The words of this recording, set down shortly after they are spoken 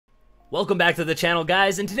Welcome back to the channel,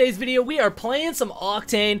 guys. In today's video, we are playing some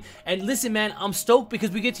Octane, and listen, man, I'm stoked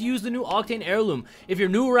because we get to use the new Octane Heirloom. If you're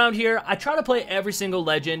new around here, I try to play every single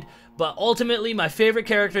legend, but ultimately, my favorite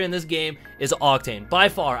character in this game is Octane, by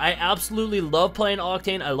far. I absolutely love playing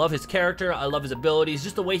Octane. I love his character. I love his abilities,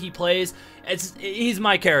 just the way he plays. He's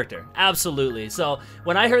my character, absolutely. So,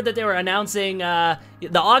 when I heard that they were announcing the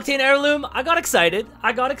Octane Heirloom, I got excited.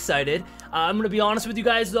 I'm gonna be honest with you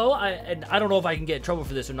guys, though, and I don't know if I can get in trouble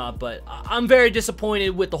for this or not, but I'm very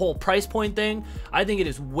disappointed with the whole price point thing. I think it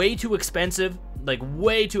is way too expensive, like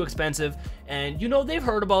way too expensive, and you know, they've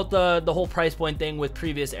heard about the whole price point thing with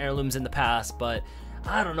previous heirlooms in the past, but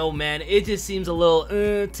I don't know, man, it just seems a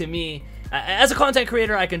little to me. As a content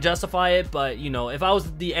creator, I can justify it, but you know, if I was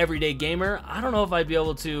the everyday gamer, I don't know if I'd be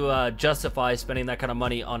able to justify spending that kind of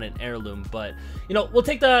money on an heirloom. But you know, we'll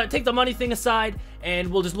take the money thing aside, and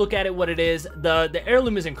we'll just look at it what it is. The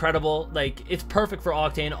heirloom is incredible. Like, it's perfect for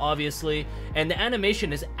Octane, obviously, and the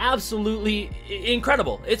animation is absolutely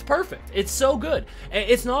incredible. It's perfect. It's so good.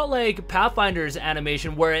 It's not like Pathfinder's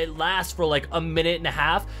animation where it lasts for like a minute and a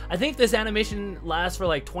half. I think this animation lasts for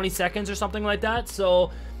like 20 seconds or something like that.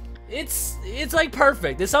 So it's like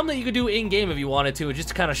perfect. It's something you could do in game if you wanted to, just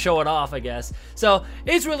to kind of show it off, I guess. So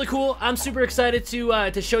it's really cool. I'm super excited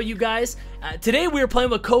to show you guys. Today we are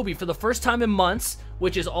playing with Kobe for the first time in months,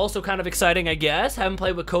 which is also kind of exciting, I guess. Haven't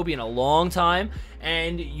played with Kobe in a long time,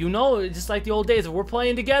 and you know, just like the old days, if we're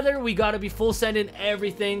playing together, we got to be full sending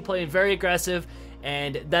everything, playing very aggressive,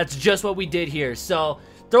 and that's just what we did here. So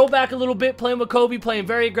throw back a little bit, playing with Kobe, playing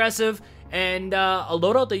very aggressive, and a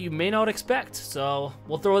loadout that you may not expect, so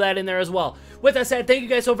we'll throw that in there as well. With that said, thank you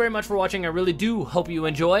guys so very much for watching. I really do hope you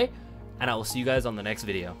enjoy, and I will see you guys on the next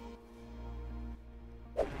video.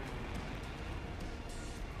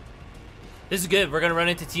 This is good. We're gonna run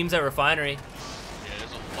into teams at Refinery. Yeah,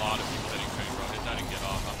 there's a lot of people hitting train, bro. Hit that and get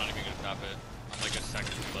off. I'm not even gonna tap it. I'm like a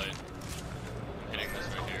second too late. I'm hitting this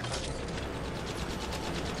right here.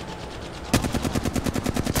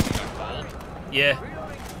 You got gold? Yeah.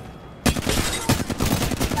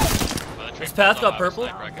 This path got purple.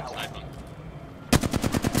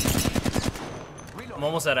 I'm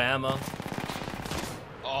almost out of ammo.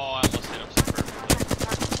 Oh, I almost hit him so perfectly.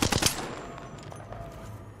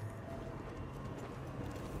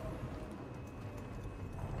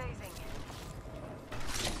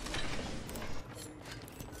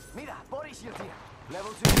 Mira, body shield here.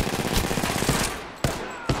 Level 2.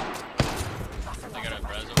 They got a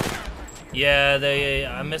res over here.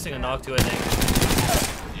 Yeah, I'm missing a knock too, I think.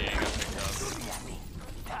 Yeah, you got picked up.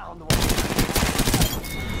 Down the wall.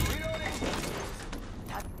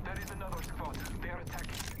 There is another squad. They are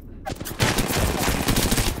attacking.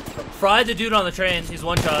 Fried the dude on the train. He's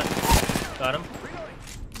one shot. Got him.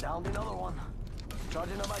 Downed another one.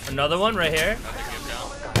 Charging on my Another one right here. Got the give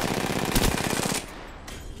down.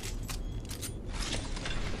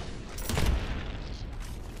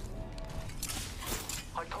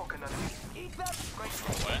 I talk another. Eat that.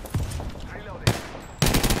 What? Reloading.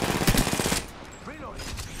 Reloading.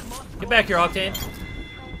 Get back here, Octane.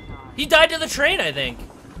 He died to the train, I think.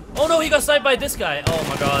 Oh no, he got sniped by this guy. Oh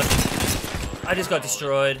my god. I just got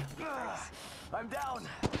destroyed. I'm down.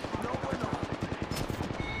 No bueno.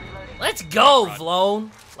 Let's go, Vlone.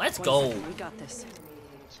 Let's go. We got this.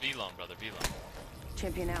 It's V-Long, brother, V-Long.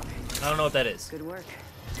 Champion out. I don't know what that is. Good work.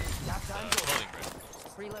 Clothing grip.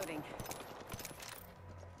 Reloading.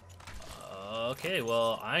 Okay,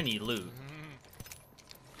 well, I need loot.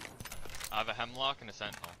 I have a hemlock and a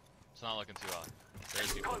sentinel. It's not looking too hot.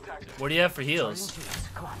 There's people too. What do you have for heals?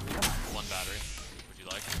 Come on, come on. One battery. Would you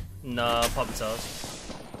like? No, pop its house.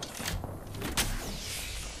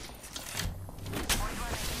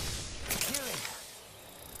 Healing.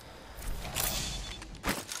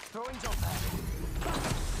 Throwing jump pad.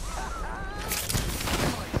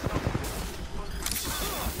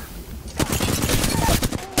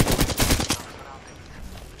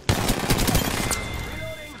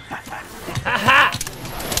 Haha!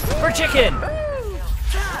 For chicken!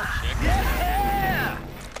 Yeah!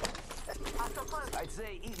 I'd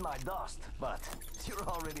say eat my dust, but you're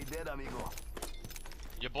already dead, amigo.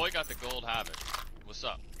 Your boy got the gold Havoc. What's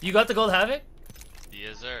up? You got the gold Havoc?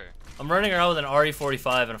 Yes, sir. I'm running around with an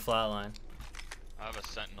RE45 and a flatline. I have a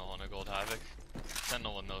sentinel and a gold Havoc.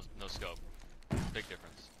 Sentinel with no scope. Big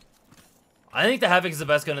difference. I think the Havoc is the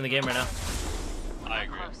best gun in the game right now. I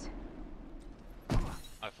agree.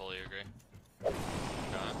 I fully agree.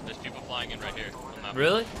 There's people flying in right here. On that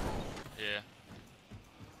Really? Yeah.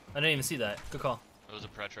 I didn't even see that. Good call. It was a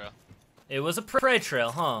pre-trail. It was a prey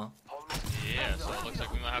trail, huh? Yeah, so it looks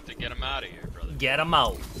like we might have to get him out of here, brother. Get them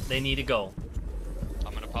out. They need to go.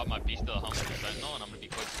 I'm gonna pop my Beast of the Hump with the Sentinel, and I'm gonna be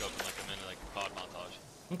quick scoping like a minute, like a COD montage.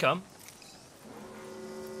 Okay.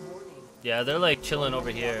 Yeah, they're like chilling over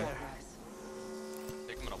here. I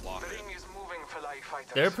think I'm gonna walk it.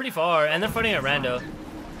 They're pretty far, and they're fighting at rando.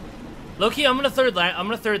 Low-key, I'm gonna third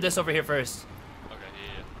this over here first. Okay,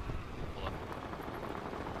 yeah. Pull up.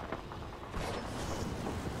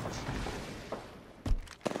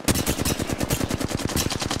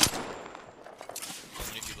 So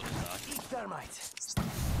many people just died. Eat thermite.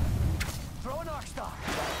 Throw an arc star.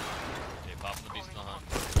 Okay, popping the Beast of the Hunt.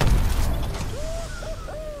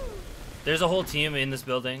 There's a whole team in this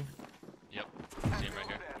building. Yep. See him right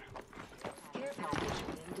here.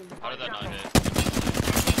 How did that not hit?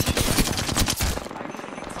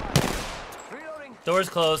 Reloading. Doors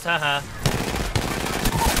closed, haha.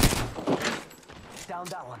 Down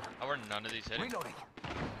that one. How are none of these hitting? Reloading.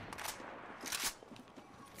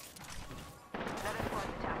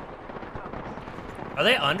 Are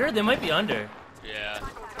they under? They might be under. Yeah.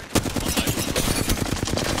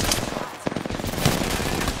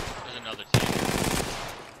 There's another team.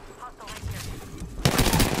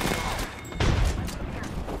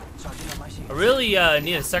 Charging on my shield. I really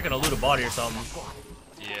need a second to loot a body or something.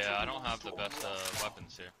 Yeah, I don't have the best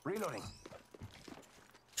weapons here. Reloading.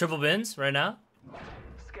 Triple bins right now.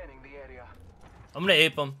 Scanning the area. I'm gonna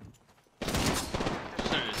ape them.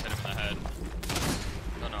 Should've just hit him in the head.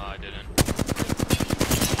 Oh no, I didn't.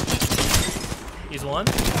 He's one.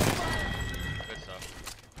 Good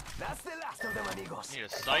stuff. That's the last of them, amigos. Need a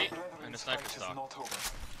sight and a sniper stock.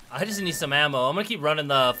 I just need some ammo. I'm gonna keep running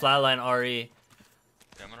the flatline RE.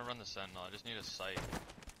 Yeah, I'm gonna run the Sentinel. I just need a sight.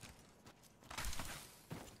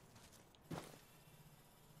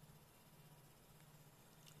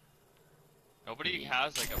 Nobody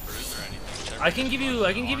has like a bruise or anything. I can give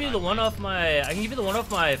you the one off my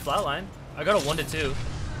flatline. I got a 1 to 2.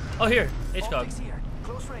 Oh here, HCOG. Optics here.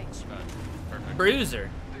 Close range. Perfect. Bruiser.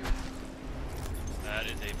 That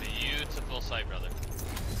is a beautiful sight, brother.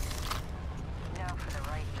 Now for the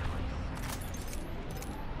right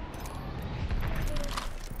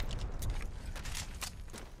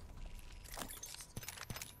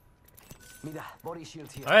Mira, body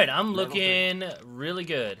shield here. All right, I'm Level 3. looking really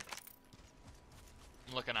good.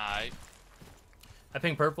 I'm looking aight. I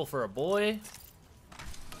ping purple for a boy.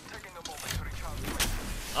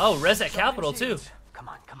 Oh, res at capital too. Come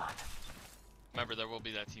on, come on. Remember, there will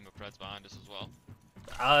be that team of Preds behind us as well.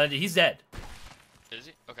 He's dead. Is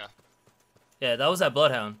he? Okay. Yeah, that was that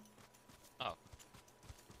Bloodhound. Oh.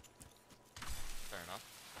 Fair enough.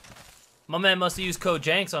 My man must have used code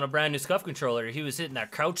JANKZ on a brand new scuff controller. He was hitting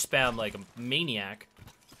that crouch spam like a maniac.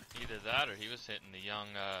 Either that or he was hitting the young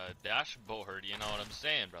dashboard, you know what I'm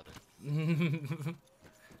saying, brother?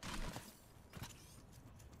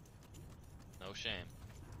 No shame.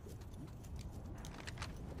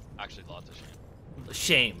 Actually, lots of shame.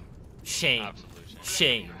 Shame. Shame. Absolute shame.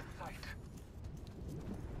 Shame.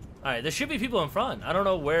 Alright, there should be people in front. I don't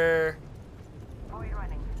know where Boy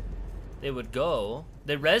running. they would go.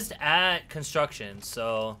 They rezzed at construction,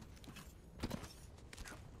 so...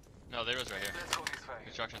 No, there was right here.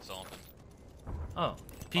 Construction's still open. Oh. Oh,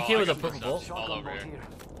 PK I with a got purple mixed up. bolt. Shotgun All over bolt here. here.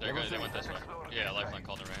 They're Level good. They 3. went this way. Yeah, lifeline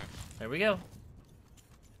called it right here. There we go.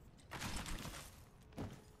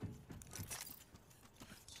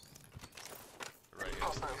 Right here.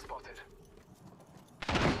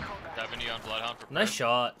 Devin, you on Bloodhound for Nice Preds?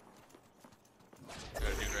 shot. Got a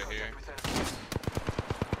dude right here.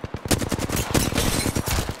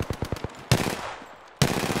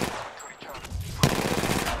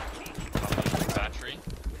 Battery.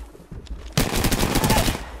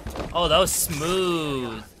 Oh, that was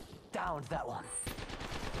smooth. Downed that one.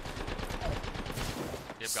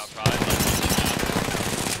 They've got pride.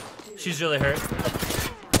 She's really hurt.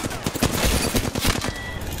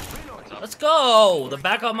 What's up? Let's go! The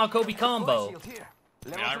back off my Kobe combo. Shield here. I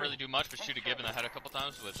mean, Level I didn't 3. really do much but shoot a Gib in the head a couple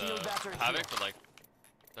times with Shield battery Havoc, here. but like,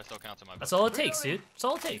 that still counts in my book. That's all it takes, dude. That's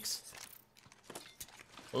all it takes.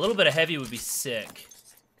 A little bit of heavy would be sick.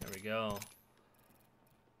 There we go.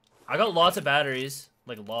 I got lots of batteries.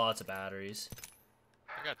 Like, lots of batteries.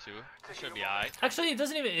 I got 2. This should be aight. Actually, it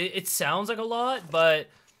doesn't even... It sounds like a lot, but...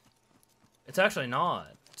 It's actually not.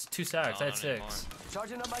 It's 2 stacks. No, I had not 6. anymore.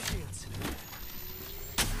 Charging up my shields.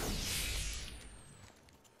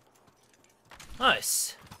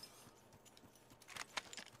 Nice.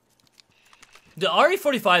 The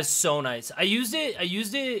RE45 is so nice. I used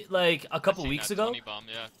it like a couple Seen weeks that ago. 20 bomb,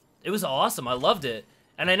 yeah. It was awesome. I loved it.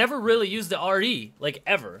 And I never really used the RE, like,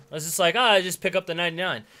 ever. I was just like, I just pick up the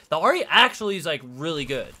 99. The RE actually is, like, really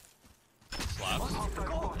good. Slaps.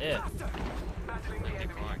 Yeah. Then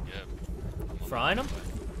keep going, Gib. Frying them?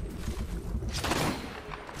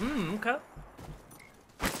 Okay.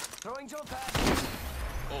 Throwing jump pad.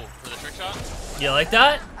 Oh, for the trick shot? You like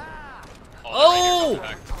that? Oh! Oh! Right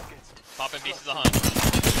here, popping beast of the hunt.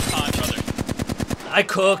 Time, brother. I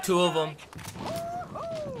cooked 2 of them.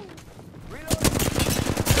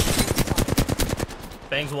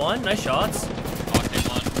 Bangs 1. Nice shots. Octane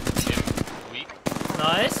 1. Him. Weak.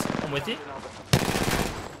 Nice. I'm with you.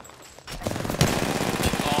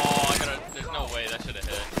 Oh, I gotta. There's no way that should have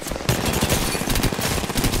hit.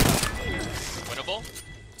 Winnable?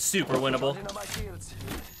 Super winnable. Charging on my shields.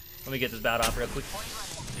 Let me get this bat off real quick.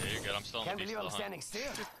 Yeah, you're good. I'm still in the Can't beast believe of I'm the hunt.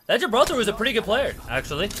 standing still. That Gibraltar was a pretty good player,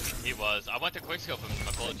 actually. He was. I went to quickscope him and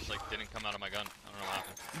my bullet just like didn't come out of my gun. I don't know what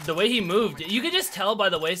happened. The way he moved, you could just tell by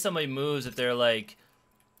the way somebody moves if they're like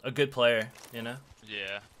a good player, you know?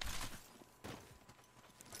 Yeah.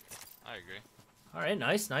 I agree. Alright,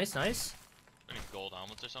 nice, nice, nice. Any gold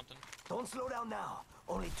helmets or something? Don't slow down now.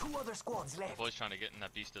 Only 2 other squads My left. boy's trying to get in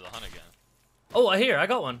that beast of the hunt again. Oh, I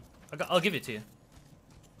got one. I'll give it to you.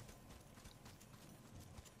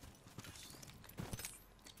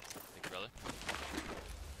 Thank you, brother.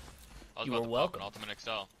 I was You about are to welcome. pop an Ultimate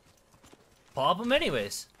XL. Pop them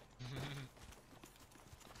anyways.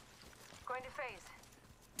 Going to phase.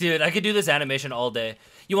 Dude, I could do this animation all day.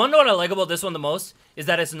 You wanna know what I like about this one the most? Is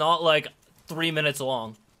that it's not like 3 minutes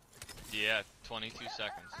long. Yeah, 22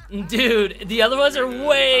 seconds. Dude, the other ones are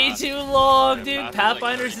way too long, Yeah, dude. Path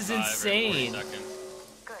Pathfinder's like is 35 or 40 insane. seconds.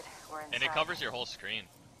 Good. We're inside. And it covers your whole screen.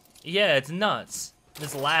 Yeah, it's nuts.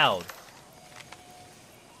 It's loud.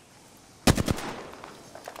 I'm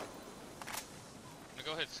gonna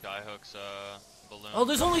go hit Skyhook's balloon. Oh,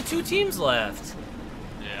 there's only 2 teams left.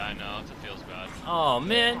 Yeah, I know. It feels bad. Oh,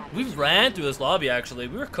 man. We ran through this lobby, actually.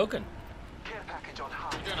 We were cooking. Care package on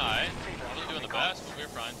high. We're doing alright. I wasn't doing the best, but we were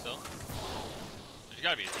fine still. There's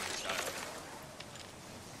gotta be a team with Skyhook.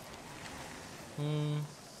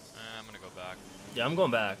 I'm gonna go back. Yeah, I'm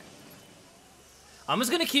going back. I'm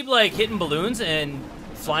just gonna keep, like, hitting balloons and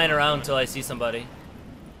flying around until I see somebody.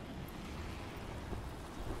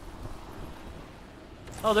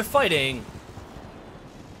 Oh, they're fighting.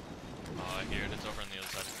 Oh, I hear it. It's over on the other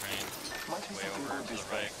side of the train. Way over to the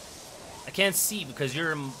right. I can't see because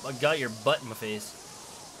I got your butt in my face.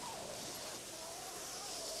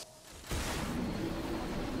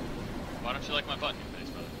 Why don't you like my butt in your face,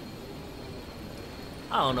 brother?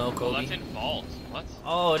 I don't know, Oh, Kobe. that's in vault. What?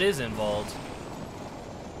 Oh, it is involved.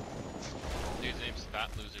 Dude's name's Fat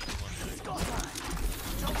Loser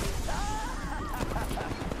 216.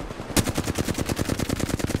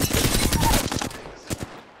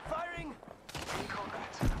 Firing.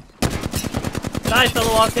 Nice, double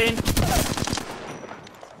Octane.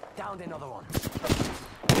 Downed another one.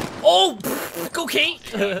 Oh, okay.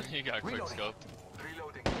 He got quick scoped.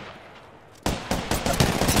 Reloading.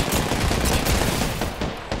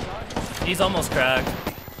 He's almost cracked.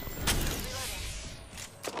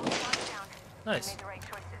 Locked down. Nice. Made the right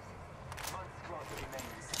choices. One squad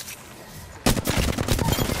remains.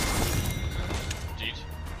 Jeej.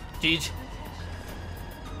 Jeej.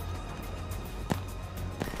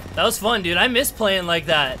 That was fun, dude. I miss playing like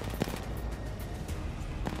that.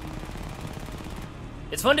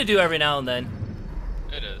 It's fun to do every now and then.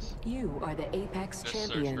 It is. You are the Apex Just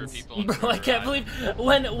search for champions. people in Bro, I can't Twitter,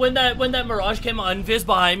 believe when that Mirage came on Viz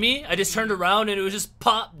behind me, I just turned around and it was just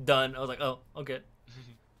pop done. I was like, oh, okay.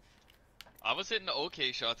 I was hitting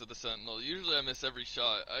okay shots at the Sentinel. Usually I miss every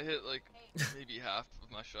shot. I hit like maybe half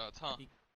of my shots, huh?